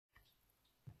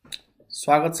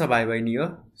स्वागत छ भाइ बहिनी हो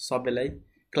सबैलाई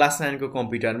क्लास 9 को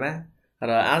कम्प्युटरमा र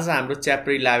आज हाम्रो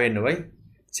च्याप्टर 11 हो है।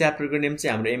 च्याप्टरको नेम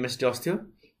चाहिँ हाम्रो MS-DOS थियो।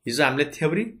 हिजो हामीले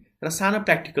थ्योरी र सानो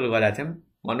प्र्याक्टिकल गरेका थियौं।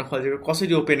 भन्न खोजेको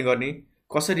कसरी ओपन गर्ने,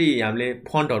 कसरी हामीले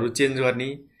फन्टहरु चेन्ज गर्ने,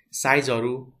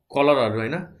 साइजहरु, कलरहरु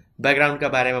हैन, ब्याकग्राउन्डका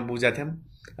बारेमा बुझेका थियौं।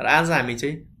 र आज हामी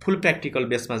चाहिँ फुल प्र्याक्टिकल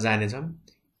बेसमा जाने छौं।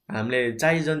 हामीले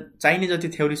चाहिने जति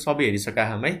थ्योरी सबै हेरिसका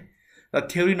छौं है। र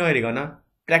थ्योरी नहेरिकन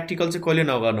प्र्याक्टिकल चाहिँ कहिले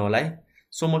नगर्नु होला है।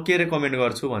 सो म के रेकमेन्ड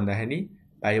गर्छु भन्दाखेरि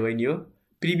भाइ बहिनी हो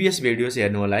प्रिभियस भिडियोज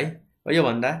हेर्नु होला है। यो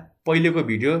भन्दा पहिलेको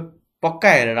भिडियो पक्का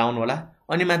हेरेर आउनु होला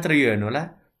अनि मात्र यो हेर्नु होला,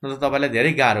 नत्र तपाईलाई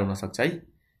धेरै गाह्रो हुन सक्छ है।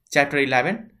 च्याप्टर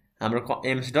 11 हाम्रो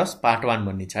MS-DOS पार्ट 1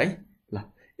 भन्ने छ है। ल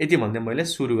यति भन्दै मैले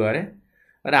सुरु गरे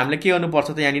र हामीले के गर्नु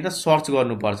पर्छ त यहाँनिर सर्च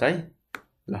गर्नु पर्छ है।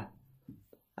 ल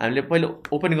हामीले पहिले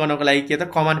ओपन गर्नको लागि के त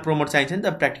कमान्ड प्रमोट चाहिन्छ नि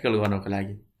त प्र्याक्टिकल गर्नको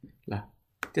लागि। ल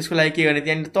त्यसको लागि के गर्ने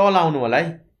त्यहाँनिर तल आउनु होला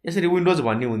है। यसरी विन्डोज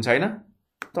भन्ने हुन्छ हैन,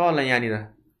 तल यहाँनिर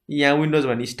यहाँ विन्डोज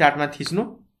भन्ने स्टार्टमा थिच्नु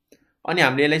अनि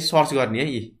हामीले यसलाई सर्च गर्ने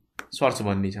है। सर्च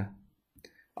भन्ने छ।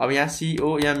 अब यहाँ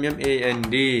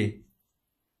COMMAND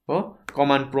हो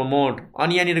कमान्ड प्रमोट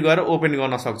अनि यहाँनिर गएर ओपन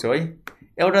गर्न सक्छौ है।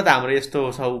 एउटा त हाम्रो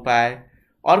यस्तो छ उपाय।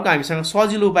 अर्को हामीसँग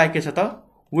सजिलो उपाय के छ त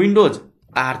विन्डोज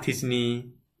R थिच्ने।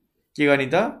 के गर्ने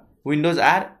त विन्डोज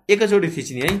R एकैचोटी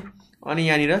थिच्ने है। अनि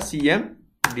यहाँनिर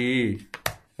CMD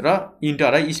र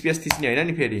इन्टर है, स्पेस थिच्ने हैन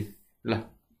नि फेरि। ल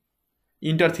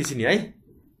इन्टर थिच्ने है,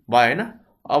 भयो हैन।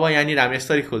 अब यहाँनिर हामी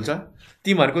यसरी खुल्छ।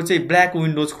 तिमीहरुको चाहिँ ब्ल्याक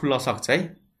विन्डोज खुल्न सक्छ है।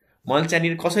 मैले चाहिँ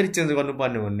यहाँनिर कसरी चेन्ज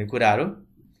गर्नुपर्ने भन्ने कुराहरु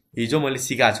हिजो मैले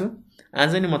सिकाएको छु।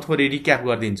 आज नि म थोरै रिक्याप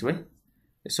गरिदिन्छु है।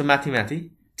 यसो माथि माथि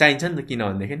चाहिन्छ नि त, किन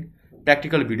भन्दाखेरि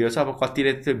प्र्याक्टिकल भिडियो छ। अब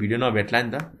कतिले त्यो भिडियो नभेट्ला नि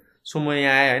त। सो म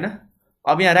यहाँ आए हैन।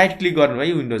 अब यहाँ राइट क्लिक गर्नु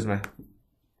है विन्डोजमा।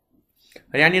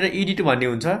 यहाँनिर एडिट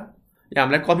भन्ने हुन्छ। यो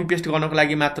हामीलाई कपी पेस्ट गर्नको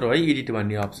लागि मात्र हो है एडिट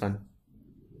भन्ने अप्सन,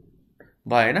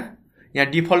 भयो हैन। यहाँ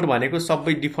डिफल्ट भनेको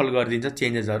सबै डिफल्ट गरिदिन्छ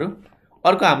चेन्जेसहरु।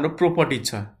 अर्को हाम्रो प्रोपर्टिज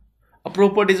छ। अब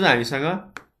प्रोपर्टिजमा हामीसँग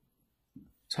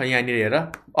छ यहाँनिर हेर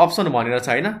अप्सन भनेर छ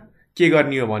हैन, के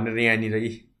गर्ने हो भनेर यहाँनिर।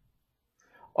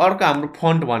 अर्को हाम्रो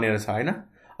फन्ट भनेर छ हैन।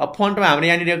 अब फन्टमा हाम्रो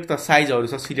यहाँनिर त साइजहरु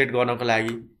छ सिलेक्ट गर्नको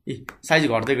लागि। साइज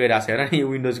घट्दै गइराछ हेर नि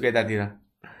विन्डोजको यतातिर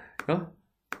हो,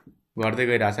 घट्दै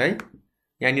गइराछ है।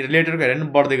 यहाँनिर लेटरको हेर नि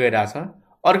बढ्दै गइराछ।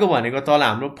 अर्को भनेको तल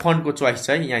हाम्रो फन्टको चोइस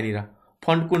छ है। यहाँनिर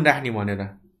फन्ट कुन राख्ने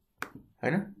भनेर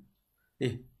हैन,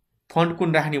 फन्ट कुन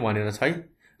राख्ने भनेर छ है।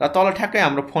 र तल ठ्याक्कै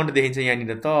हाम्रो फन्ट देखिन्छ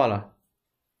यहाँनिर तल।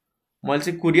 मैले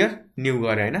चाहिँ कुरियर न्यू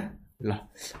गरे हैन। ल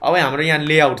अब हाम्रो यहाँ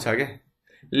लेआउट छ के।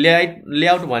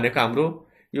 लेआउट भनेको हाम्रो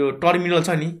यो टर्मिनल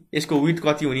छ नि, यसको विड्थ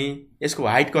कति हुने, यसको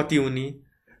हाइट कति हुने,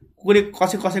 कुनै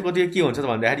कसैको त्यो के हुन्छ त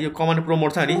भन्दाखेरि यो कमान्ड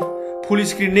प्रमोट छ नि फुल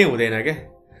स्क्रिन नै हुँदैन के।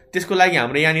 त्यसको लागि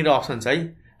हाम्रो यहाँनिर अप्सन छ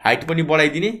है, हाइट पनि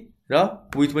बढाइदिने र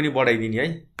विड्थ पनि बढाइदिने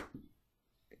है।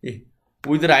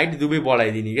 विड्थ र हाइट दुवै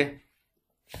बढाइदिने के।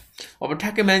 अब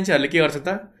ठ्याक्कै मान्छेहरूले के गर्छ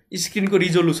त स्क्रिनको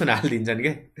रिजोल्युसन हालिदिन्छन् के।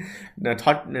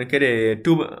 के अरे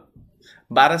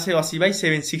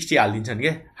 1280x760 हालिदिन्छन् के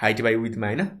हाइट बाई विड्थमा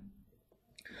हैन।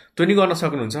 त्यो नि गर्न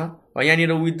सक्नुहुन्छ।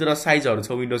 यहाँनिर विड्थ र साइजहरु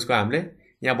छ विन्डोजको, हामीले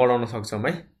यहाँ बढाउन सक्छौं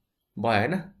है, भयो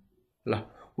हैन। ल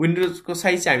विन्डोजको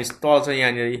साइज चाहिँ हामी तल छ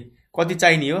यहाँनिर कति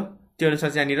चाहिने हो त्यो अनुसार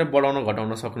चाहिँ यहाँनिर बढाउन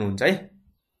घटाउन सक्नुहुन्छ है,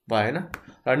 भयो हैन।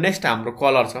 र नेक्स्ट हाम्रो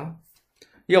कलर छ।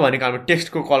 यो भनेको हाम्रो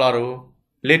टेक्स्टको कलर हो।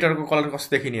 लेटरको कलर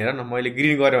कस्तो देखिने हेर न। मैले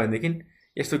ग्रीन गरे भनेदेखि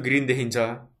यस्तो ग्रीन देखिन्छ,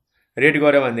 रेड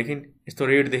गरे भनेदेखि यस्तो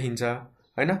रेड देखिन्छ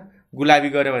हैन, गुलाबी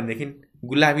गरे भनेदेखि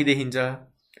गुलाबी देखिन्छ,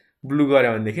 ब्लू गरे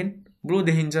भनेदेखि ब्लू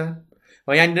देखिन्छ।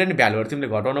 यहाँनिर नि भ्यालुहरु तिमीले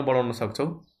घटाउन बढाउन सक्छौ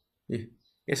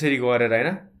यसरी गरेर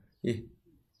हैन।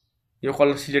 यो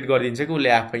कलर सिलेक्ट गरिदिन्छ कि उले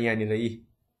आफै यहाँनिर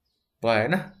भयो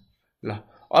हैन। ल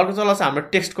अर्को चल छ हाम्रो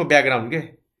टेक्स्टको ब्याकग्राउन्ड के,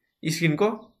 स्क्रिनको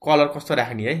कलर कस्तो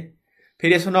राख्ने है।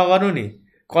 फेरि यसो नगर्नु नि,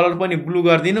 कलर पनि ब्लू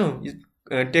गरिदिनु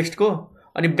टेक्स्टको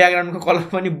अनि ब्याकग्राउन्डको कलर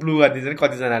पनि ब्लू गरिदिन्छन्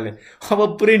कतिजनाले। अब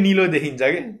पुरै निलो देखिन्छ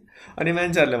के। अनि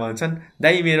मान्छेहरूले भन्छन्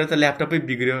दाइ मेरो त ल्यापटपै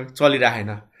बिग्रियो चलिराखेन।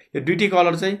 यो दुईटै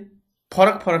कलर चाहिँ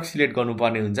फरक फरक सिलेक्ट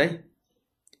गर्नुपर्ने हुन्छ है।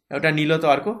 एउटा निलो त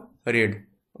अर्को रेड,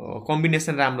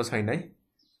 कम्बिनेसन राम्रो छैन है।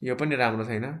 यो पनि राम्रो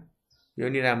छैन, यो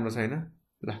नि राम्रो छैन।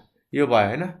 ल यो भयो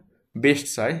हैन, बेस्ट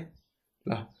छ है।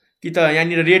 ल कि त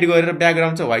यहाँनिर रेड गरेर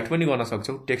ब्याकग्राउन्ड चाहिँ व्हाइट पनि गर्न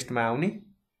सक्छौ, टेक्स्टमा आउने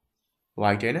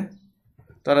व्हाइट हैन।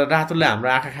 तर रातोले हाम्रो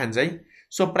आँखा खान्छ है।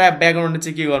 सो प्राय ब्याकग्राउन्ड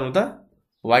चाहिँ के गर्नु त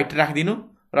व्हाइट राखिदिनु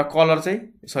र कलर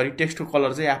चाहिँ टेक्स्टको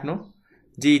कलर चाहिँ आफ्नो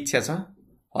जे इच्छा छ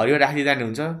हरियो राखिदिँदा नि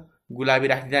हुन्छ, गुलाबी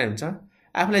राखिदिँदा नि हुन्छ,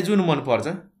 आफूलाई जुन मन पर्छ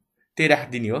त्यही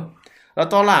राखिदिने हो। र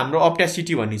तल हाम्रो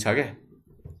अप्यासिटी भन्ने छ के।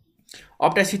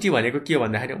 अप्यासिटी भनेको के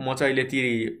भन्दाखेरि म चाहिँ अहिले ती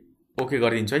ओके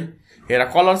गरिदिन्छु है। हेर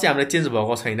कलर चाहिँ हाम्रो चेन्ज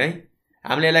भएको छैन है।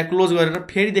 हामीले यसलाई क्लोज गरेर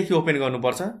फेरिदेखि ओपन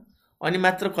गर्नुपर्छ अनि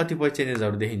मात्र कतिपय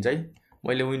चेन्जेसहरु देखिन्छ है।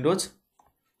 मैले विन्डोज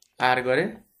आर गरे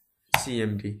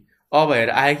CMP अब हेर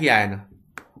आयो कि आएन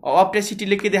अब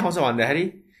अप्रेसिटीले के देखाउँछ भन्दाखेरि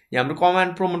यहाँ हाम्रो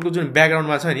कमान्ड प्रम्प्टको जुन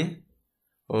ब्याकग्राउन्डमा छ नि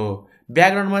हो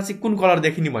ब्याकग्राउन्डमा चाहिँ कुन कलर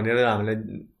देखिने भनेर हामीलाई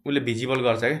उले भिजिबल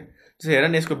गर्छ के त्यसो हेर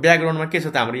न यसको ब्याकग्राउन्डमा के छ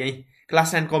त हाम्रो यही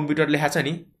क्लास 9 कम्प्युटर लेखा छ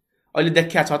नि अहिले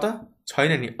देखिया छ त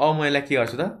छैन नि अब म यसलाई के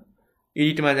गर्छु त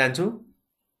एडिटमा जान्छु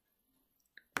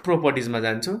प्रोपर्टिजमा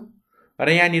जान्छु र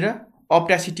यहाँनिर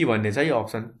अप्रेसिटी भन्ने छ यो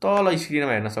अप्सन तल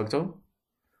स्क्रिनमा हेर्न सक्छौ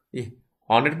ए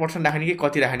 100% राख्ने कि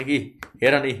कति राख्ने कि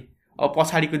हेर नि अब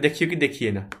पछाडीको देखियो कि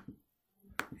देखिएन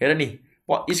हेर नि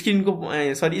स्क्रिनको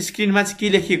सरी स्क्रिनमा चाहिँ के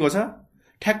लेखिएको छ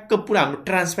ठ्याक्क पुरा हाम्रो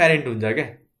ट्रान्सप्यारेन्ट हुन्छ क्या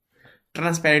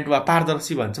ट्रान्सप्यारेन्ट वा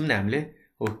पारदर्शी भन्छौँ नि हामीले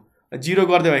हो 0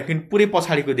 गर्दै भयो कि पुरै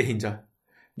पछाडीको देखिन्छ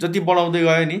जति बढाउँदै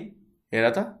गयो नि हेर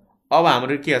त अब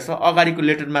हाम्रो के छ अगाडिको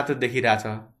लेटर मात्र देखिरहेछ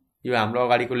यो हाम्रो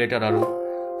अगाडिको लेटरहरू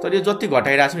तर यो जति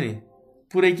घटाइरहेछु नि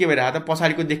पुरै के भइरहेछ त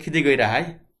पछाडीको देखिँदै गइरह है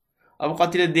अब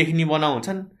कतिले देखिने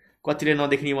बनाउँछन् कतिले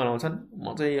नदेखिने बनाउँछन्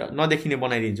म चाहिँ नदेखिने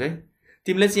बनाइदिन्छु है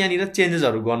तिमीले चाहिँ यहाँनिर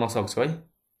चेन्जेसहरू गर्न सक्छौ है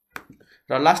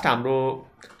र लास्ट हाम्रो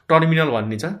टर्मिनल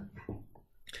भन्ने छ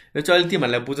यो चाहिँ अहिले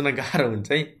तिमीहरूलाई बुझ्न गाह्रो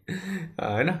हुन्छ है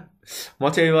हैन म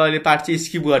चाहिँ यो अहिले पार्ट चाहिँ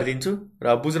स्किप गरिदिन्छु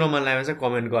र बुझ्न मन लागेमा चाहिँ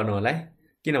कमेन्ट गर्नु होला है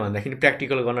किन भन्दाखेरि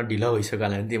प्र्याक्टिकल गर्न ढिलो भइसक्यो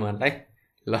होला नि तिमीहरूलाई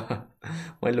ल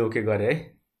मैले ओके गरेँ है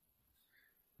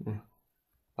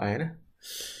हैन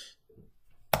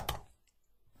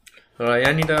र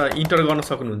यहाँनिर इन्टर गर्न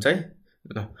सक्नुहुन्छ है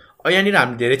ल यहाँनिर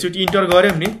हामी धेरैचोटि इन्टर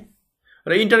गऱ्यौँ नि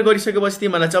र इन्टर गरिसकेपछि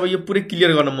तिमीहरूलाई चाहिँ अब यो पुरै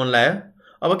क्लियर गर्न मन लाग्यो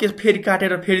अब के फेरि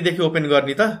काटेर फेरिदेखि ओपन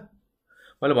गर्ने त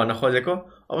मैले भन्न खोजेको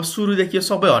अब सुरुदेखि यो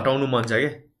सबै हटाउनु मन छ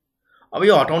क्या अब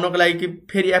यो हटाउनको लागि कि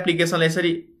फेरि एप्लिकेसनलाई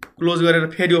यसरी क्लोज गरेर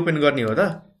फेरि ओपन गर्ने हो त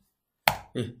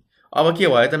ए अब के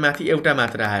भयो त माथि एउटा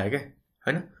मात्र आयो क्या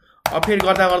हैन अब फेरि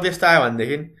गर्दा गर्दा यस्तो आयो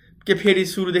भनेदेखि के फेरि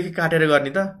सुरुदेखि काटेर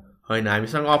गर्ने त हैन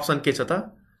हामीसँग अप्सन के छ त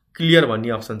क्लियर भन्ने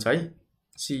अप्सन छ है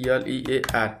CLEAR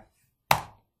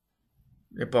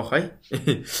ए पख है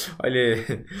अहिले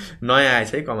नयाँ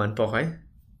आएछ है कमान्ड पख है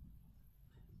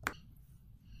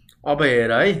अब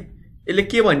हेर है यसले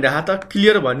के भनिरहेको त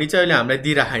क्लियर भन्ने चाहिँ अहिले हामीलाई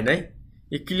दिइराखेन है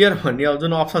यो क्लियर भन्ने अब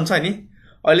जुन अप्सन छ नि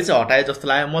अहिले चाहिँ हटाए जस्तो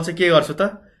लाग्यो म चाहिँ के गर्छु त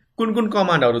कुन कुन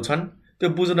कमान्डहरू छन् त्यो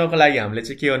बुझ्नको लागि हामीले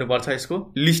चाहिँ के गर्नुपर्छ यसको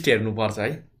लिस्ट हेर्नुपर्छ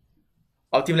है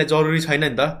अब तिमीलाई जरुरी छैन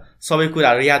नि त सबै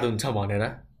कुराहरू याद हुन्छ भनेर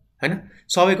हैन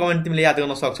सबै कमान्ड तिमीले याद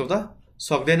गर्न सक्छौ त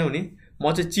सक्दैनौ नि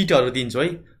म चाहिँ चिटहरू दिन्छु है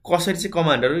कसरी चाहिँ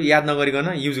कमान्डहरू याद नगरिकन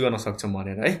युज गर्न सक्छौँ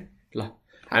भनेर है ल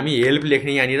हामी हेल्प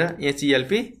लेख्ने यहाँनिर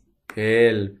HELP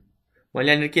हेल्प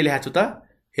मैले यहाँनिर के लेखेको छु त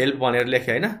हेल्प भनेर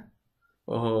लेखेँ हैन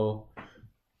ओहो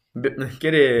के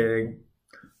रे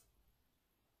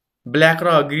ब्ल्याक र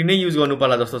ग्रिनै युज गर्नु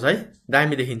पर्ला जस्तो छ है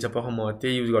दामी देखिन्छ पख म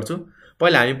त्यही युज गर्छु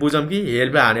पहिला हामी बुझौँ कि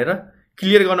हेल्प हानेर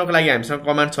क्लियर गर्नको लागि हामीसँग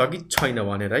कमान्ड छ कि छैन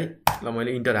भनेर है ल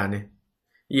मैले इन्टर हाने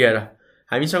हेर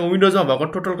हामीसँग विन्डोजमा भएको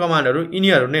टोटल कमान्डहरू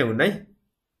यिनीहरू नै हुन् है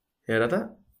हेर त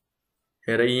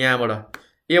हेर यहाँबाट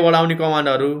एबाट आउने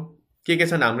कमान्डहरू के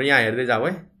छन् हाम्रो यहाँ हेर्दै जाऊ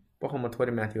है पख म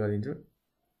थोरै माथि गरिदिन्छु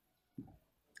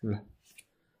ल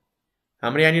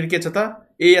हाम्रो यहाँनिर के छ त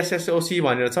ASSOC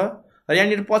भनेर छ र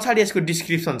यहाँनिर पछाडि यसको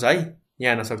डिस्क्रिप्सन छ है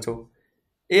यहाँ हेर्न सक्छौ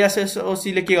ASSOC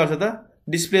ले के गर्छ त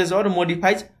displays or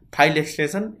modifies file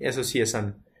extension association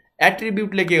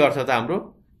एट्रिब्युटले के गर्छ त हाम्रो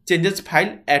changes file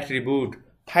attribute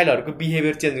फाइलहरूको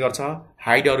behaviour change गर्छ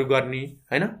हाइडहरू गर्ने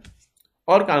हैन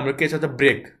अर्को हाम्रो के छ त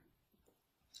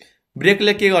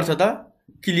ब्रेकले के गर्छ त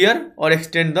clear or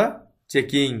extend the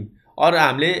checking or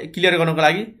हामीले क्लियर गर्नको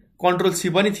लागि कन्ट्रोल C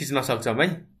पनि थिच्न सक्छौँ है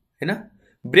हैन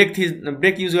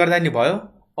ब्रेक युज गर्दा नि भयो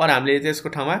अर हामीले त्यसको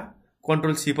ठाउँमा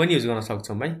कन्ट्रोल C पनि युज गर्न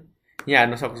सक्छौँ है यहाँ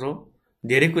हेर्न सक्छौ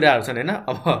धेरै कुराहरू छन् हैन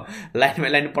अब लाइन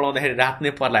बाइ लाइन पढाउँदाखेरि रात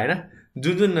नै पर्ला हैन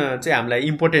जुन जुन चाहिँ हामीलाई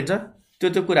इम्पोर्टेन्ट छ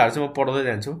त्यो कुराहरू चाहिँ म पढाउँदै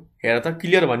जान्छु हेर त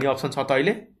क्लियर भन्ने अप्सन छ त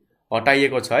अहिले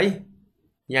हटाइएको छ है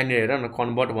यहाँनिर हेर न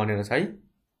कन्भर्ट भनेर छ है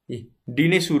डी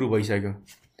नै सुरु भइसक्यो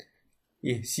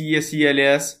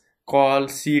CACLS call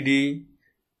CD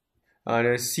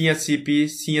CHCP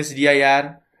CSDIR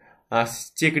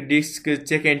check disk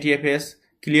check NTFS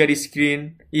clear screen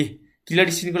clear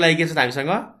स्क्रिनको लागि के छ त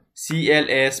हामीसँग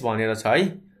CLS भनेर छ है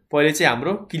पहिले चाहिँ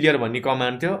हाम्रो क्लियर भन्ने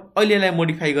कमान्ड थियो अहिले यसलाई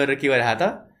मोडिफाई गरेर के गरिरहेको त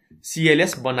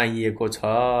CLS बनाइएको छ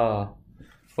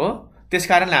हो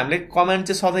त्यसकारणले हामीले कमान्ड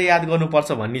चाहिँ सधैँ याद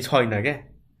गर्नुपर्छ भन्ने छैन क्या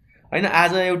हैन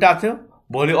आज एउटा थियो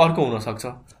भोलि अर्को हुन सक्छ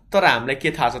तर हामीलाई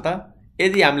के थाहा छ त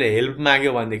यदि हामीले हेल्प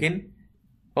माग्यो भनेदेखि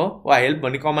हो वा हेल्प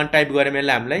भन्ने कमान्ड टाइप गरेर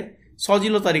यसले हामीलाई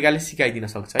सजिलो तरिकाले सिकाइदिन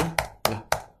सक्छ है ल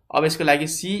अब यसको लागि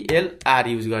CLR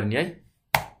युज गर्ने है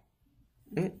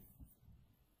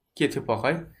के थियो पख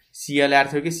है CLR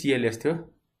थियो कि CLS थियो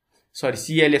सरी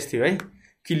CLS थियो है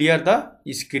क्लियर द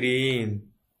स्क्रिन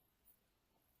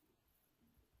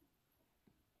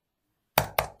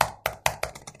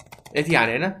यति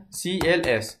हाने हैन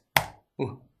CLS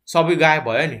सबै गायब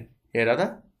भयो नि हेर त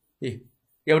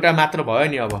एउटा मात्र भयो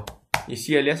नि अब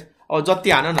CLS अब जति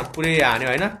हान न पुरै हान्यो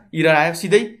हैन एरर आयो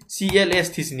सिधै CLS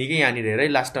थिच्ने के यहाँनिर हेर है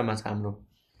लास्टमा छ हाम्रो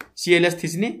CLS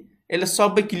थिच्ने यसले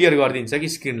सबै क्लियर गरिदिन्छ कि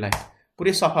स्क्रिनलाई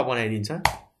पुरै सफा बनाइदिन्छ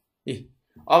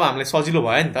अब हामीलाई सजिलो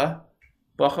भयो नि त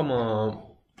पक्क म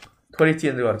थोरै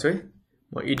चेन्ज गर्छु है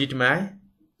म एडिटमा आए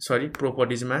सरी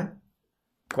प्रोपर्टिजमा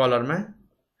कलरमा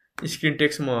स्क्रिन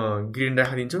टेक्स्ट म ग्रीन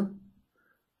राखिदिन्छु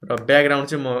र ब्याकग्राउन्ड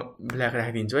चाहिँ म ब्ल्याक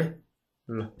राखिदिन्छु है ल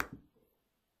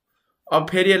अब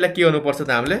फेरि यसलाई के गर्नुपर्छ त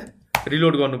हामीले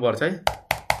रिलोड गर्नुपर्छ है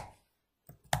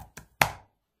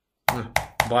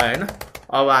भयो हैन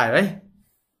अब आयो है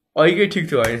अहिकै ठिक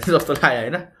थियो हैन जस्तो लाग्यो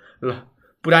हैन ल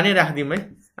पुरानै राख्दिम है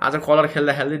आज कलर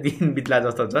खेल्दा खेल्दै दिन बित्ला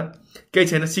जस्तो छ केही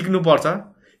छैन सिक्नु पर्छ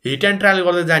हिट एन्ड ट्रायल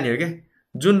गर्दै जाने हो के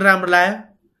जुन राम्रो लाग्यो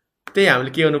त्यही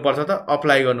हामीले के गर्नुपर्छ त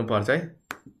अप्लाई गर्नुपर्छ है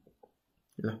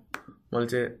ल मैले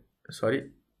चाहिँ सरी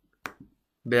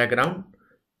ब्याकग्राउन्ड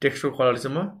टेक्स्टको कलर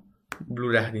चाहिँ म ब्लू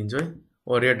राखिदिन्छु है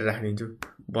ओ रेड राखिदिन्छु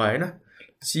भयो हैन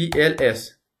CLS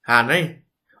हान है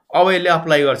अब यसले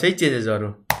अप्लाई गर्छ है चेन्जेसहरु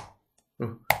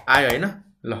आयो हैन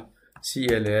ल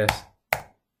CLS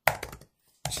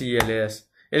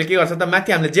यसले के गर्छ त माथि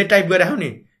हामीले जे टाइप गरे हौ नि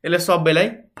यसले सबैलाई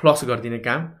फ्लश गर्दिने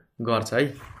काम गर्छ है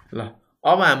ल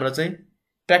अब हाम्रो चाहिँ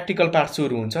प्र्याक्टिकल पार्ट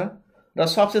सुरु हुन्छ र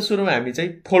सबसे सुरुमा हामी चाहिँ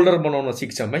फोल्डर बनाउन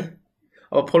सिक्छौं है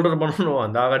अब फोल्डर बनाउनु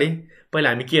भन्दा अगाडि पहिला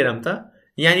हामी के हेरौं त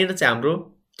यहाँनिर चाहिँ हाम्रो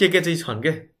के चाहिँ छन्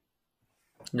के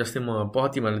जस्तै म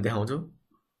पहतिमाले देखाउँछु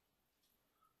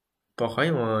पखै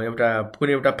म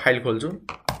कुनै एउटा फाइल खोल्छु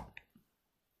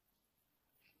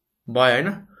भयो हैन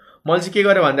मैले चाहिँ के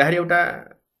गरे भन्दाखेरि एउटा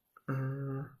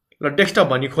ल डेस्कटप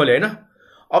भनी खोले हैन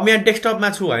अब यहाँ डेस्कटपमा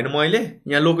छु हैन मैले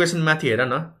यहाँ लोकेसन माथि हेर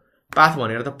न पाथ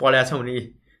भनेर त पढ्या छौ नि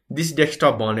दिस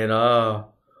डेस्कटप भनेर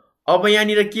अब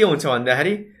यहाँनिर के हुन्छ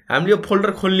भन्दाखेरि हामीले यो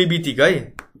फोल्डर खोल्ने बित्तिकै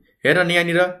हेर न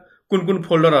यहाँनिर कुन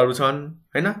फोल्डरहरु छन्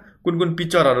हैन कुन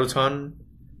पिक्चरहरु छन्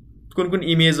कुन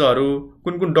इमेजहरु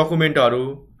कुन डकुमेन्टहरु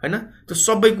हैन त्यो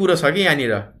सबै कुरा छ कि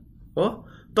यहाँनिर हो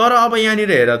तर अब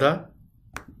यहाँनिर हेर त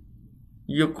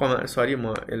यो सरी म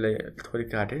यसलाई थोरै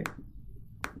काटे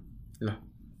ल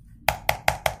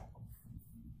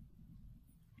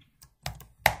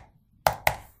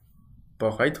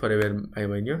पखै थोरै बेर भाइ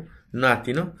बहिनी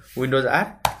नातिनो विन्डोज आर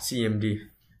CMD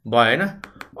भयो हैन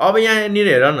अब यहाँनिर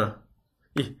हेर न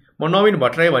म नवीन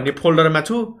भट्टराई भन्ने फोल्डरमा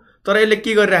छु तर यसले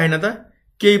के गरिरहेन त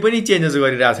केही पनि चेन्जेस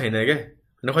गरिरहेको छैन के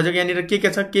न खोजेको यहाँनिर के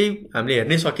छ केही हामीले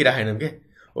हेर्नै सकिरहेनौं के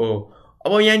ओ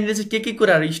अब यहाँनिर चाहिँ के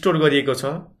कुराहरु स्टोर गरिएको छ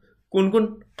कुन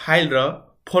फाइल र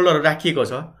फोल्डर राखिएको छ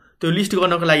त्यो लिस्ट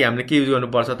गर्नको लागि हामीले के युज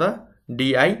गर्नुपर्छ त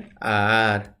dir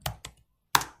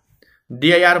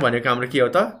भनेको हाम्रो के हो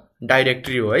त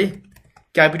डाइरेक्टरी हो है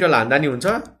क्यापिटल हान्दा नि हुन्छ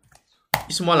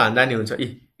स्मल हान्दा नि हुन्छ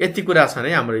यति कुरा छन् है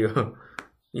हाम्रो यो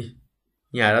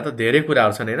यहाँ हेर त धेरै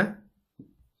कुराहरु छन् हैन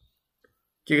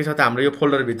के छ त हाम्रो यो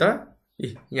फोल्डर भित्र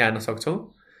यहाँ हेर्न सक्छौ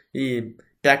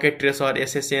packet tracer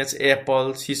SSH Apple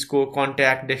Cisco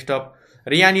contact desktop र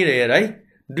यहाँनिर हेर है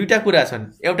दुईटा कुरा छन्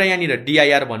एउटा यहाँनिर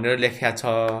dir भनेर लेखेको छ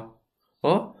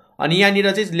हो अनि यहाँनिर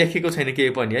चाहिँ लेखेको छैन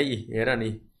केही पनि है हेर नि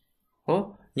हो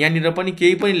यहाँनिर पनि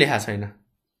केही पनि लेखेको छैन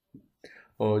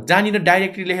हो जहाँनिर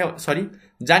डाइरेक्टरी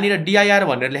जहाँनिर dir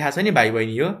भनेर लेखेको छ नि भाइ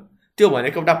बहिनी हो त्यो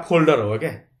भनेको एउटा फोल्डर हो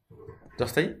के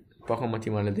जस्तै पक्क म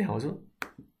तिमीलाई देखाउँछु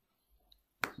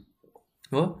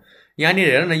हो यहाँनिर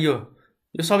हेर न यो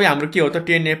सबै हाम्रो के हो त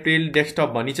 10 अप्रिल डेस्कटप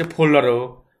भनी चाहिँ फोल्डर हो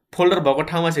फोल्डर भएको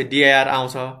ठाउँमा चाहिँ dir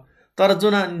आउँछ तर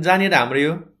जहाँनिर हाम्रो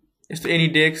यो यस्तो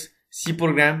एनीडेक्स सी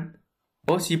प्रोग्राम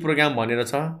हो सी प्रोग्राम भनेर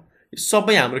छ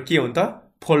सबै हाम्रो के हुन्छ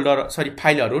फोल्डर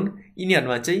फाइलहरु हुन्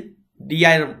यिनीहरुमा चाहिँ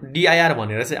dir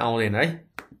भनेर चाहिँ आउँदैन है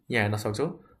यहाँ हेर्न सक्छौ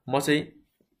म चाहिँ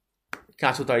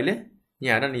कहाँ छु त अहिले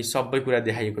यहाँ हेर नि सबै कुरा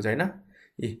देखाइएको छ हैन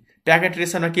प्याकेट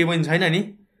ट्रेसरमा केही पनि छैन नि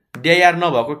dir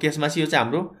नभएको केसमा चाहिँ यो चाहिँ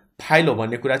हाम्रो फाइल हो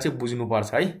भन्ने कुरा चाहिँ बुझ्नु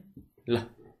पर्छ है ल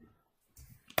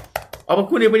अब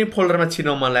कुनै पनि फोल्डरमा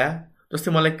छिर्न मन लाग्यो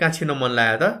जस्तै मलाई कहाँ छिर्न मन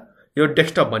लाग्यो त यो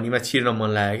डेस्कटप भन्नेमा छिर्न मन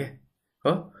लाग्यो के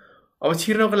हो अब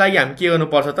छिर्नको लागि हामी के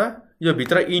गर्नुपर्छ त यो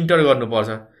भित्र इन्टर गर्नुपर्छ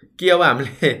के अब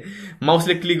हामीले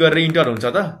माउसले क्लिक गरेर इन्टर हुन्छ त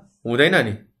हुँदैन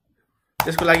नि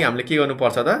त्यसको लागि हामीले के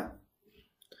गर्नुपर्छ त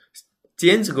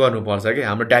चेन्ज गर्नुपर्छ के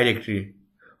हाम्रो डाइरेक्टरी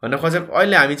भन्न खोजेको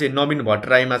अहिले हामी चाहिँ नवीन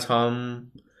भट्टराईमा छौं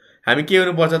हामी के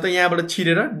गर्नुपर्छ त यहाँबाट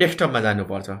छिरेर डेस्कटपमा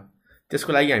जानुपर्छ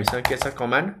त्यसको लागि हामीसँग के छ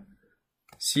कमान्ड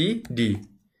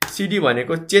cd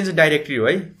भनेको चेन्ज डाइरेक्टरी हो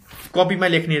है कपीमा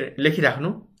लेखिराख्नु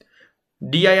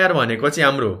dir भनेको चाहिँ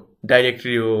हाम्रो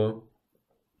डाइरेक्टरी हो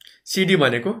cd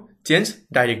भनेको चेन्ज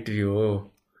डाइरेक्टरी हो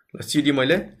ल cd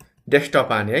मैले डेस्कटप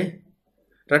हाने है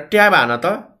र ट्याब हान त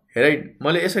हेर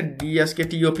मैले यसो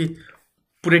dskTOP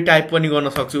पुरै टाइप पनि गर्न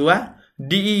सक्छु वा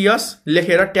DES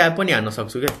लेखेर ट्याब पनि हान्न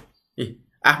सक्छु के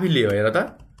आफै लियो हेर त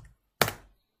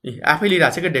आफै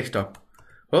लिइराछ के डेस्कटप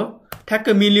हो ठ्याक्क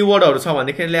मिली वर्डहरु छ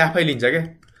भन्देखिले आफै लिन्छ के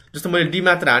जस्तो मैले D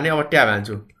मात्र हाने अब ट्याब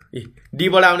हान्छु D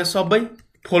बाट आउने सबै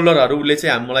फोल्डरहरु उले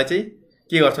चाहिँ हामीलाई चाहिँ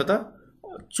के गर्छ त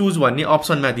चुज भन्ने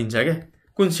अप्सनमा दिन्छ के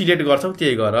कुन सिलेक्ट गर्छौ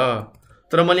त्यही गर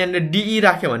तर मैले यहाँ DE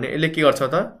राखे भने यसले के गर्छ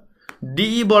त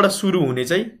DE बाट सुरु हुने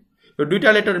चाहिँ यो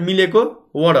दुईटा लेटर मिलेको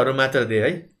वर्डहरु मात्र दे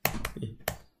है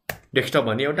डेस्कटप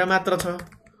भन्ने एउटा मात्र छ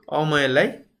अब म यसलाई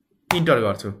इन्टर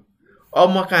गर्छु अब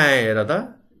म कहाँ आए हेर त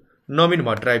नवीन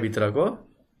भट्टराई भित्रको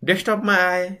डेस्कटपमा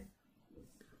आए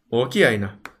हो कि हैन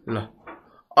ल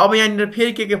अब यहाँ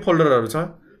फेरि के फोल्डरहरु छ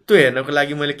त्यो हेर्नको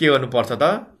लागि मैले के गर्नु पर्छ त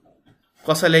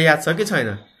कसैले याद छ कि छैन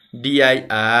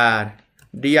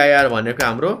dir भनेको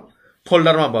हाम्रो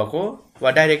फोल्डरमा भएको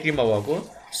वा डाइरेक्टरीमा भएको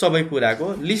सबै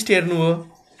कुराको लिस्ट हेर्नु हो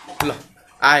ल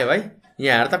आयो है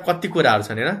यहाँ हेर त कति कुराहरु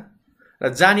छन् हैन र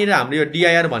जानिर हाम्रो यो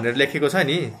dir भनेर लेखेको छ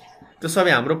नि त्यो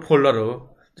सबै हाम्रो फोल्डर हो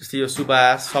जस्तै यो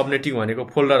सुबास सबनेटिङ भनेको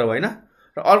फोल्डर हो हैन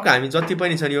र अर्को हामी जति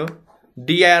पनि छन् यो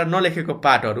dir नलेखेको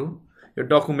पार्टहरु यो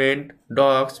डकुमेन्ट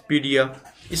डक्स पीडीएफ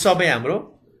यी सबै हाम्रो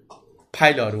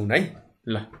फाइलहरु हुन् है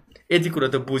ल यति कुरा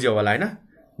त बुझ्यो होला हैन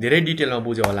धेरै डिटेलमा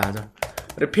बुझ्यो होला आज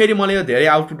र फेरि मलाई यो धेरै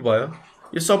आउटपुट भयो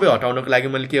यो सबै हटाउनको लागि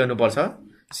मैले के गर्नु पर्छ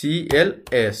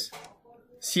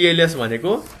CLS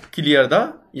भनेको क्लियर द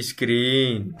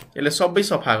स्क्रिन यसले सबै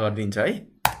सफा गर्दिन्छ है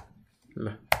ल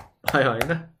भयो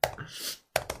हैन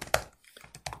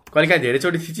कहिलेकाहीँ धेरै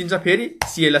चोटी थिचिन्छ फेरि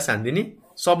CLS हान्दिनी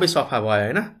सबै सफा भयो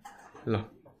हैन ल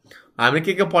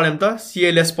हामीले के पढ्यौं त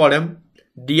CLS पढ्यौं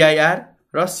dir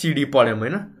र CD पढ्यौं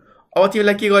हैन अब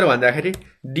तिमीलाई के गर्यो भन्दाखेरि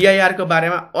dir को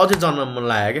बारेमा अझै जान्न मन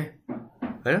लाग्यो के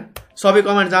हैन सबै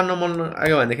कमान्ड जान्न मन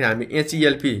लाग्यो भन्दाखेरि हामी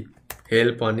help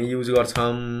हेल्प पनि युज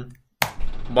गर्छौं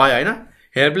भयो हैन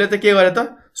हेल्पले त के गर्यो त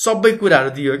सबै कुराहरु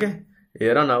दियो के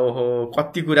हेर न ओहो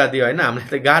कति कुरा दियो हैन हामीलाई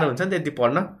त गाह्रो हुन्छ नि त्यति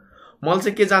पढ्न मलाई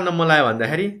चाहिँ के जान्न मन लाग्यो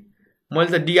भन्दाखेरि मैले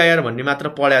त dir भन्ने मात्र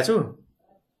पढ्या छु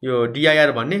यो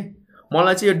dir भन्ने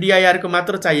मलाई चाहिँ यो dir को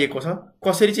मात्र चाहिएको छ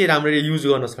कसरी चाहिँ राम्ररी युज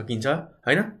गर्न सकिन्छ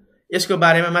हैन यसको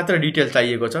बारेमा मात्र डिटेल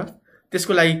चाहिएको छ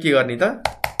त्यसको लागि के गर्ने त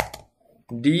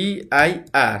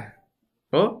dir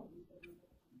हो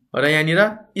र यहाँनिर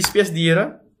स्पेस दिएर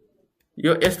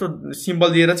यो यस्तो सिम्बल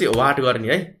दिएर चाहिँ व्हाट गर्ने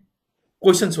है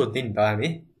क्वेशन सोध्दिन त हामी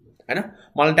हैन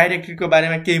मलाई डाइरेक्टरीको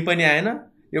बारेमा केही पनि आएन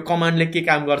यो कमान्डले के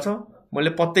काम गर्छ मैले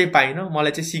पत्तै पाइन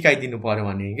मलाई चाहिँ सिकाइदिनु पर्यो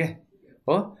भने के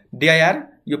हो dir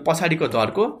यो पछाडीको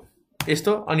धरको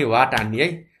यस्तो अनि व्हाट हान्ने है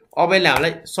अब यसले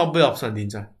हामीलाई सबै अप्सन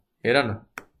दिन्छ हेर न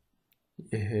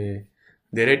एहे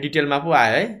धेरै डिटेलमा पो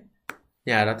आयो है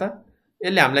यहाँ हेर त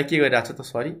यसले हामीलाई के गरिरहेछ त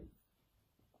सरी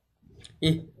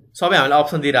सबै हामीलाई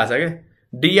अप्सन दिइरहेछ के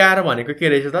dir भनेको के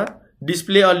रहेछ त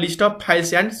display a list of files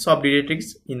and sub डाइरेक्टरीज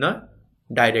in a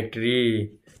directory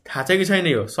थाहा छ कि छैन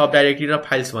यो सब डाइरेक्टरी र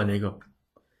फाइल्स भनेको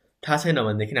थाहा छैन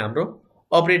भनेदेखि हाम्रो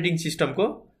अपरेटिङ सिस्टमको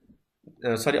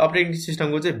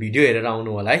चाहिँ भिडियो हेरेर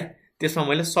आउनु होला है त्यसमा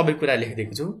मैले सबै कुरा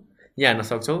लेखिदिएको छु यहाँ हेर्न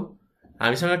सक्छौ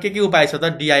हामीसँग के उपाय छ त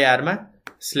dir मा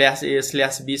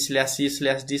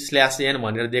 /a/b/c/d/n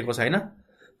भनेर दिएको छैन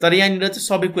तर यहाँनिर चाहिँ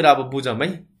सबै कुरा अब बुझौं है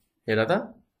हेर त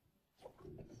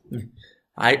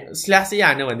 /a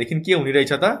हान्यो भनेदेखि के हुने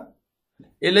रहेछ त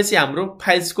यसले चाहिँ हाम्रो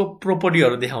फाइल्सको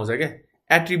प्रोपर्टीहरु देखाउँछ के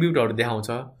एट्रिब्युटहरु देखाउँछ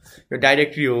यो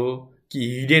डाइरेक्टरी हो कि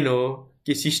हिडन हो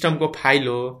कि सिस्टमको फाइल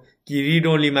हो कि रिड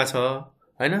ओन्लीमा छ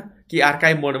हैन कि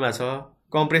आर्काइभ मोडमा छ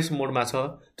कम्प्रेस मोडमा छ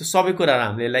त्यो सबै कुराहरु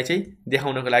हामीले यसलाई चाहिँ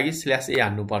देखाउनको लागि /a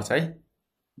हान्नु पर्छ है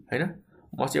हैन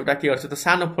म चाहिँ एउटा के गर्छु त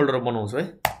सानो फोल्डर बनाउँछु है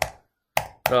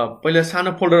र पहिले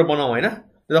सानो फोल्डर बनाऊ हैन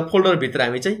त्यो फोल्डर भित्र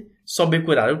हामी चाहिँ सबै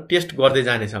कुराहरु टेस्ट गर्दै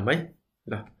जानेछौं है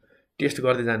ल टेस्ट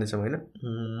गर्दै जानेछौं हैन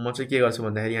म चाहिँ के गर्छु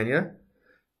भन्दाखेरि यहाँनिर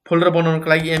फोल्डर बनाउनको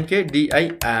लागि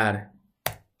mkdir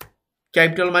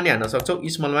क्यापिटलमा नि हान्न सक्छौ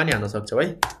स्मलमा नि हान्न सक्छौ है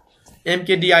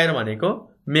mkdir भनेको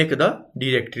मेक द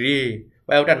डाइरेक्टरी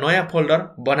वा एउटा नयाँ फोल्डर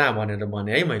बना भनेर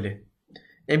भने है मैले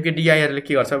mkdir ले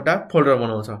के गर्छ एउटा फोल्डर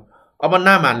बनाउँछ अब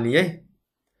नाम हाल्ने है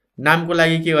नामको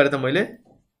लागि के गरे त मैले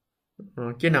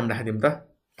के नाम राखिदिम त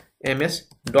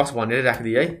ms-DOS भनेर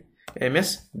राखिदिए है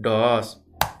ms-DOS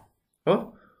हो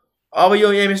अब यो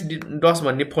ms-DOS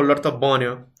भन्ने फोल्डर त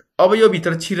बन्यो अब यो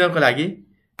भित्र छिर्नको लागि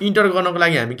इन्टर गर्नको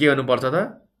लागि हामी के गर्नु पर्छ त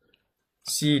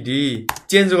cd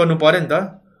चेन्ज गर्नु पर्यो नि त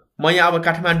म यहाँ अब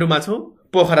काठमाडौँमा छु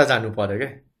पोखरा जानु पर्यो के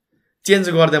चेन्ज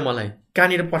गर्दै मलाई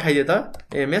कहाँनिर पठाइदिए त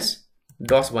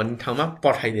ms-DOS भन्ने ठाउँमा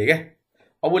पठाइदिए के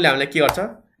अब उले हामीलाई के गर्छ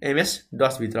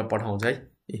ms-DOS भित्र पठाउँछ है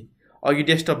अघि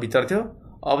डेस्कटप भित्र थियो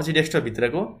अब चाहिँ डेस्कटप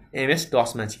भित्रको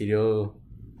ms-DOS मा छिर्यो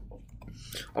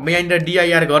अब यहाँनिर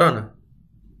dir गर न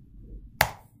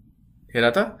हेर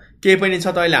त केही पनि छ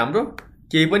त अहिले हाम्रो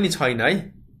केही पनि छैन है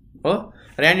हो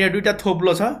र यहाँनिर दुईटा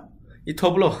थोप्लो छ यी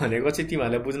थोप्लो भनेको चाहिँ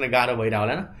तिमीहरुले बुझ्न गाह्रो भइरा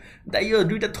होला न दाइ यो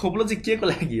दुईटा थोप्लो चाहिँ केको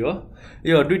लागि हो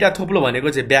यो दुईटा थोप्लो भनेको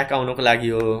चाहिँ ब्याक आउनको लागि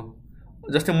हो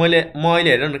जस्तै म अहिले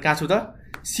हेर न कहाँ छु त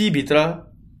सी भित्र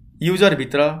युजर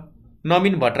भित्र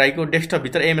नवीन भट्टराईको डेस्कटप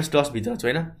भित्र MS-DOS भित्र छु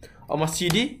हैन अब म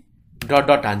CD डट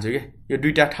डट हान्छु के यो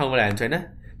दुईटा ठाउँमा हान्छु हैन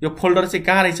यो फोल्डर चाहिँ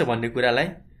कहाँ रहेछ भन्ने कुरालाई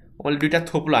मैले दुईटा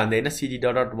थोप्लो हान्दै हैन CD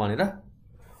डट डट भनेर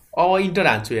अब इन्टर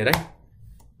हान्छु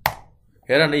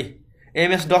हेर न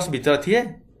MS-DOS भित्र थिए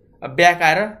ब्याक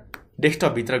आएर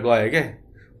डेस्कटप भित्र गयो के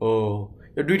हो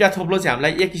यो दुईटा थोप्लो चाहिँ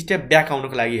हामीलाई एक स्टेप ब्याक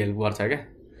आउनको लागि हेल्प गर्छ के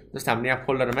जस्तै हामीले यहाँ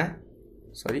फोल्डरमा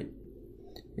सरी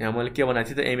यहाँ मैले के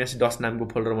बनाएको थिएँ त MS-DOS नामको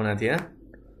फोल्डर बनाएको थिएँ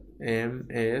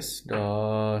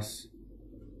MS-DOS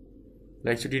ल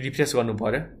एकचोटि रिफ्रेश गर्नु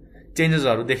पर्यो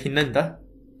चेन्जेसहरु देखिन्न नि त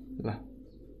ल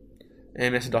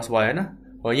MS-DOS भयो हैन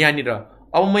हो यहाँनिर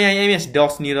अब म यहाँ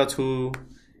MS-DOS निर छु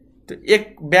त्यो एक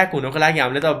ब्याक हुनको लागि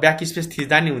हामीले त ब्याक स्पेस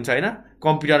थिच्दा नि हुन्छ हैन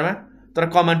कम्प्युटरमा तर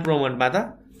कमान्ड प्रोम्प्टमा त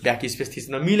ब्याक स्पेस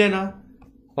थिच्न मिलेन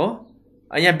हो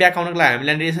यहाँ ब्याक आउनको लागि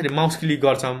हामीले यसरी माउस क्लिक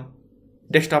गर्छौं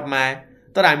डेस्कटपमा आए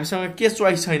तर हामीसँग के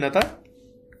चोइस छैन त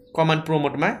कमान्ड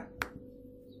प्रोम्प्टमा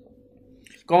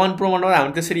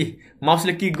हामी त्यसरी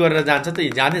माउसले क्लिक गरेर जान्छ त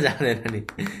जाँदै जाँदैन नि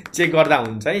चेक गर्दा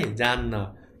हुन्छ है जान्न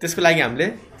त्यसको लागि हामीले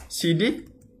CD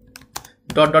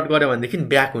डट डट गर्यो भनेदेखि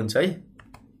ब्याक हुन्छ है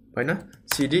हैन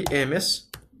CD MS-DOS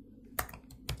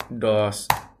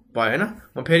भयो हैन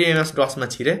म फेरि MS-DOS मा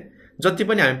छिरे जति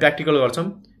पनि हामी प्र्याक्टिकल गर्छौं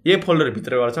यही फोल्डर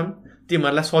भित्र गर्छौं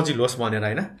तिमीहरुलाई सजिलो होस् भनेर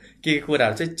हैन के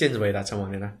कुराहरु चाहिँ चेन्ज भइराछ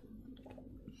भनेर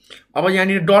अब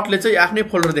यहाँनिर डटले चाहिँ आफ्नै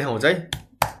फोल्डर देखाउँछ है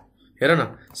हेर न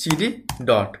CD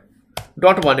डट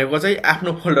डट भनेको चाहिँ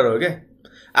आफ्नो फोल्डर हो के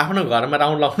आफ्नो घरमा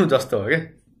राउन्ड लाउनु जस्तो हो के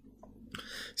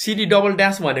CD डबल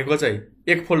ड्याश भनेको चाहिँ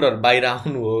एक फोल्डर बाहिर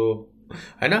आउनु हो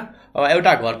हैन अब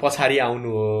एउटा घर पछाडी आउनु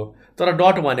हो तर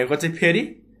डट भनेको चाहिँ फेरि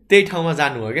त्यही ठाउँमा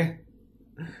जानु हो के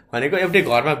भनेको एउटै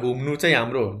घरमा घुम्नु चाहिँ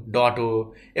हाम्रो डट हो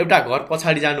एउटा घर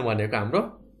पछाडी जानु भनेको हाम्रो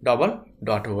डबल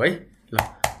डट हो है ल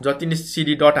जति नि CD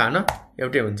डट हान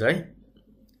एउटै हुन्छ है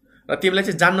र तिमीलाई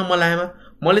चाहिँ जान्न मन लागेमा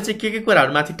मैले चाहिँ के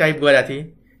कुराहरु माथि टाइप गरेका थिए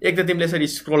एक त तिमीले यसरी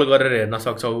स्क्रोल गरेर हेर्न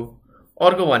सक्छौ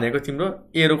अर्को भनेको तिम्रो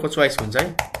एरोको चोइस हुन्छ है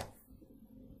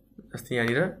जस्तै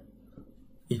यहाँनिर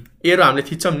एरो हामीले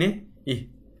थिच्छौं नि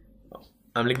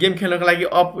हामीले गेम खेल्नको लागि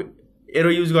अप एरो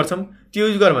युज गर्छौं त्यो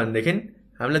युज गर भनेदेखि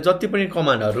हामीले जति पनि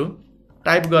कमान्डहरु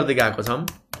टाइप गर्दै गएको छौं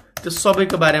त्यो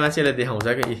सबैको बारेमा चाहिँ यसले देखाउँछ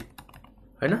के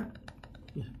हैन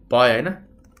भयो हैन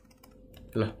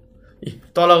ल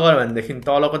तल गयो भनेदेखि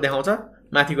तलको देखाउँछ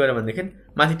माथि गयो भनेदेखि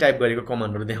माथि टाइप गरेको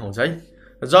कमान्डहरु देखाउँछ है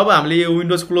जब हामीले यो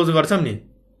विन्डोज क्लोज गर्छौं नि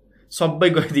सबै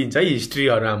गइदिन्छ है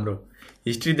हिस्ट्रीहरु हाम्रो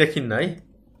हिस्ट्री देखिन्न है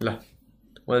ल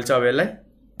मैले चाहिँ अब यसलाई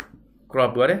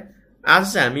क्रप गरे आज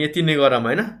चाहिँ हामी यति नै गरौँ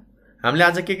हैन हामीले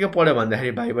आज के पढ्यो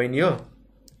भन्दाखेरि भाइ बहिनी हो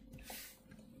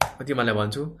तिमीलाई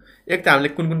भन्छु एक त हामीले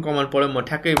कुन कमान्ड पढ्यौ म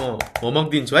ठ्याक्कै म होमवर्क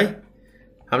दिन्छु है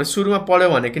हामीले सुरुमा पढ्यौ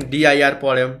भनेको dir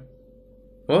पढ्यौ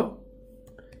हो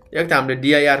एक त हामीले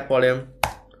dir पढ्यौ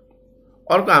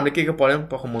अर्को हामीले के पढ्यौ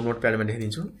पक्क म नोटप्याडमा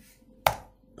लेखिदिन्छु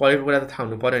पढेको कुरा त थाहा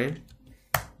हुनु पर्यो नि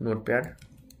नोटप्याड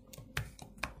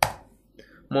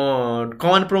म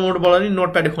कमान्ड प्रोम्प्टबाट नि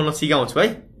नोटप्याड खोल्न सिकाउँछु है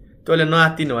तँले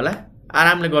नआत्तिनु होला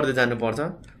आरामले गर्दै जानु पर्छ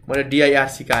मैले dir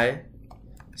सिकाए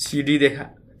CD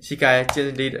सिकाए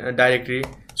चेन्ज डाइरेक्टरी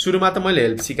सुरुमा त मैले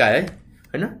हेल्प सिकाए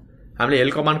हैन हामीले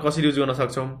हेल्प कमान्ड कसरी युज गर्न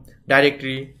सक्छौं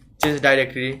directory change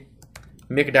directory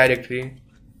make directory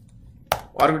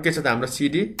अर्को के छ त हाम्रो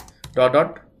CD डट डट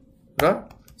र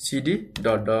CD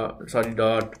डट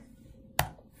डट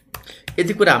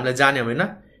यति कुरा हामीले जान्यौं हैन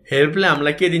हेल्पले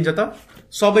हामीलाई के दिन्छ त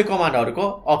सबै कमान्डहरुको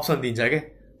अप्सन दिन्छ के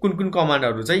कुन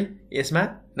कमान्डहरु चाहिँ यसमा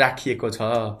राखिएको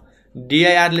छ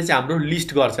dir ले चाहिँ हाम्रो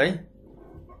लिस्ट गर्छ है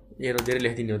एरो धेरै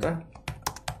लेखिदिनु हो त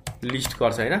लिस्ट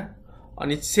गर्छ हैन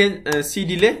अनि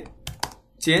CD ले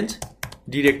चेन्ज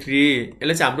डाइरेक्टरी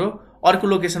यसले चाहिँ हाम्रो अर्को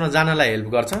लोकेसनमा जानलाई हेल्प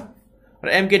गर्छ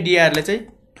र mkdir ले चाहिँ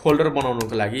फोल्डर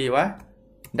बनाउनको लागि वा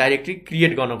डाइरेक्टरी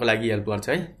क्रिएट गर्नको लागि हेल्प गर्छ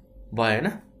है भयो हैन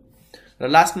र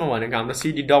लास्टमा भनेको हाम्रो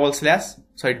CD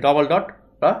डबल डट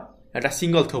र एउटा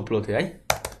सिंगल थोप्लो थियो है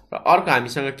र अर्को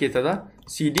हामीसँग के त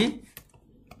CD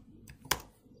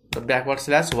ब्याकवर्ड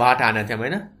स्ल्याश वाट हाने थियौं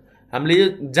हैन हामीले यो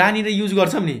जानेर युज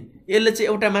गर्छौं नि यसले चाहिँ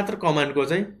एउटा मात्र कमान्डको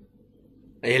चाहिँ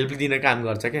हेल्प दिन काम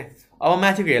गर्छ के अब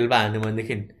माथिको हेल्प हान्नु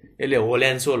भनेदेखि यसले होल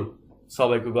एन्ड सोल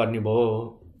सबैको गर्ने भयो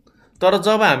तर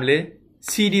जब हामीले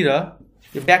CD र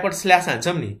यो ब्याकवर्ड स्ल्याश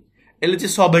हान्छौं नि यसले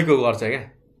चाहिँ सबैको गर्छ के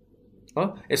हो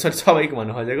यसरी सबैको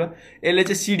भन्नु खोजेको यसले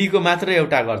चाहिँ CD को मात्र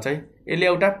एउटा गर्छ है यसले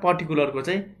एउटा पर्टिकुलरको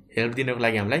चाहिँ हेल्प दिनको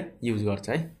लागि हामीलाई युज गर्छ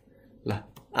है ल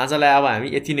आजलाई अब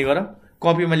हामी यति नै गरौँ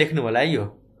कपीमा लेख्नु होला है यो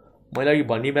मैले अघि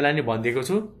भन्ने बेला नि भनिदिएको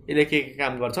छु यसले के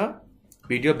काम गर्छ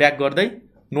भिडियो ब्याक गर्दै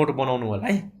नोट बनाउनु होला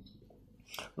है।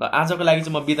 र आजको लागि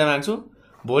चाहिँ म बिदा माग्छु।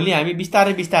 भोलि हामी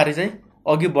बिस्तारै बिस्तारै चाहिँ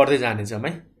अघि बढ्दै जानेछौँ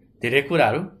है, धेरै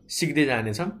कुराहरू सिक्दै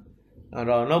जानेछौँ र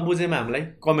नबुझेमा हामीलाई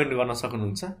कमेन्ट गर्न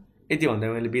सक्नुहुन्छ। यति भन्दै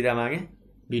मैले बिदा मागेँ।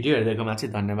 भिडियो हेर्दैकोमा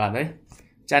चाहिँ धन्यवाद है।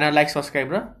 च्यानल लाइक सब्सक्राइब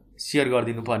र सेयर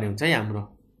गरिदिनु पर्ने हुन्छ है हाम्रो।